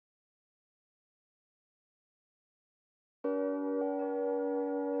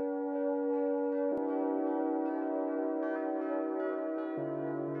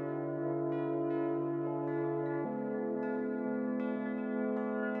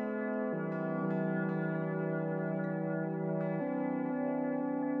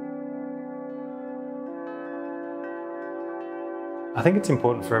I think it's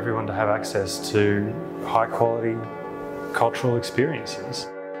important for everyone to have access to high quality cultural experiences.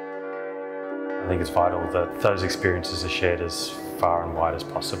 I think it's vital that those experiences are shared as far and wide as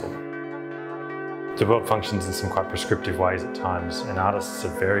possible. The world functions in some quite prescriptive ways at times, and artists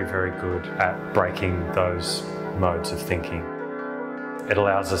are very, very good at breaking those modes of thinking. It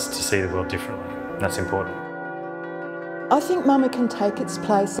allows us to see the world differently, and that's important. I think Mama can take its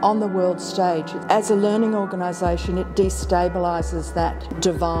place on the world stage. As a learning organisation, it destabilises that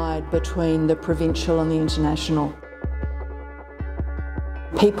divide between the provincial and the international.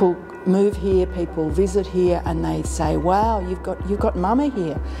 People move here, people visit here, and they say, "Wow, you've got Mama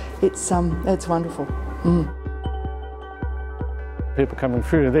here." It's wonderful. People coming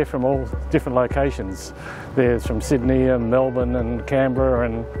through, they're from all different locations. They're from Sydney and Melbourne and Canberra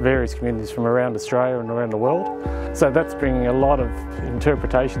and various communities from around Australia and around the world. So that's bringing a lot of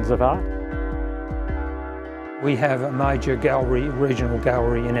interpretations of art. We have a major gallery, regional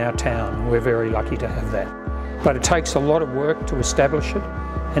gallery in our town. We're very lucky to have that. But it takes a lot of work to establish it,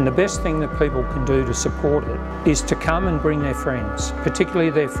 and the best thing that people can do to support it is to come and bring their friends, particularly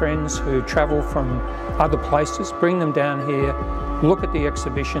their friends who travel from other places. Bring them down here, look at the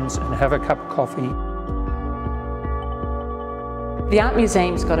exhibitions and have a cup of coffee. The Art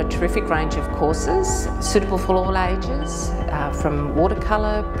Museum's got a terrific range of courses suitable for all ages, from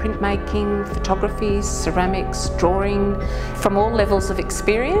watercolour, printmaking, photography, ceramics, drawing, from all levels of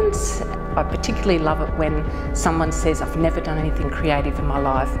experience. I particularly love it when someone says, "I've never done anything creative in my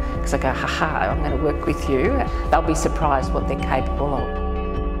life," because I go, "Haha, I'm going to work with you." They'll be surprised what they're capable of.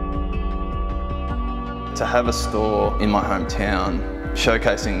 To have a store in my hometown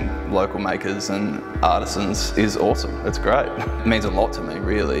showcasing local makers and artisans is awesome. It's great. It means a lot to me,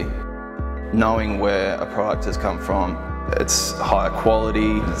 really. Knowing where a product has come from, it's higher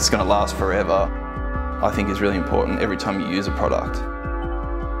quality, it's going to last forever, I think is really important every time you use a product.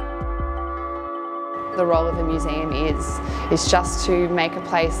 The role of a museum is just to make a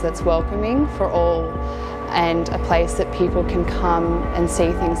place that's welcoming for all, and a place that people can come and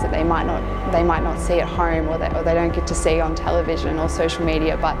see things that they might not see at home, or they don't get to see on television or social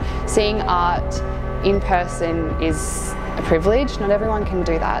media. But seeing art in person is a privilege. Not everyone can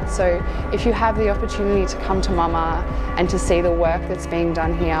do that. So if you have the opportunity to come to Mama and to see the work that's being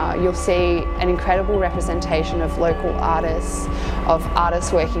done here, you'll see an incredible representation of local artists, of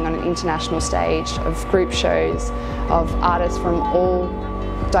artists working on an international stage, of group shows, of artists from all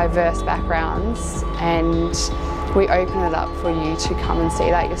diverse backgrounds, and we open it up for you to come and see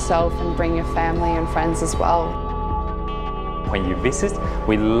that yourself and bring your family and friends as well. When you visit,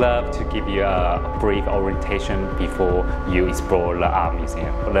 we love to give you a brief orientation before you explore the art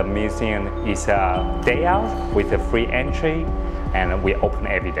museum. The museum is a day out with a free entry, and we open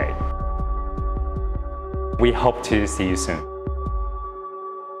every day. We hope to see you soon.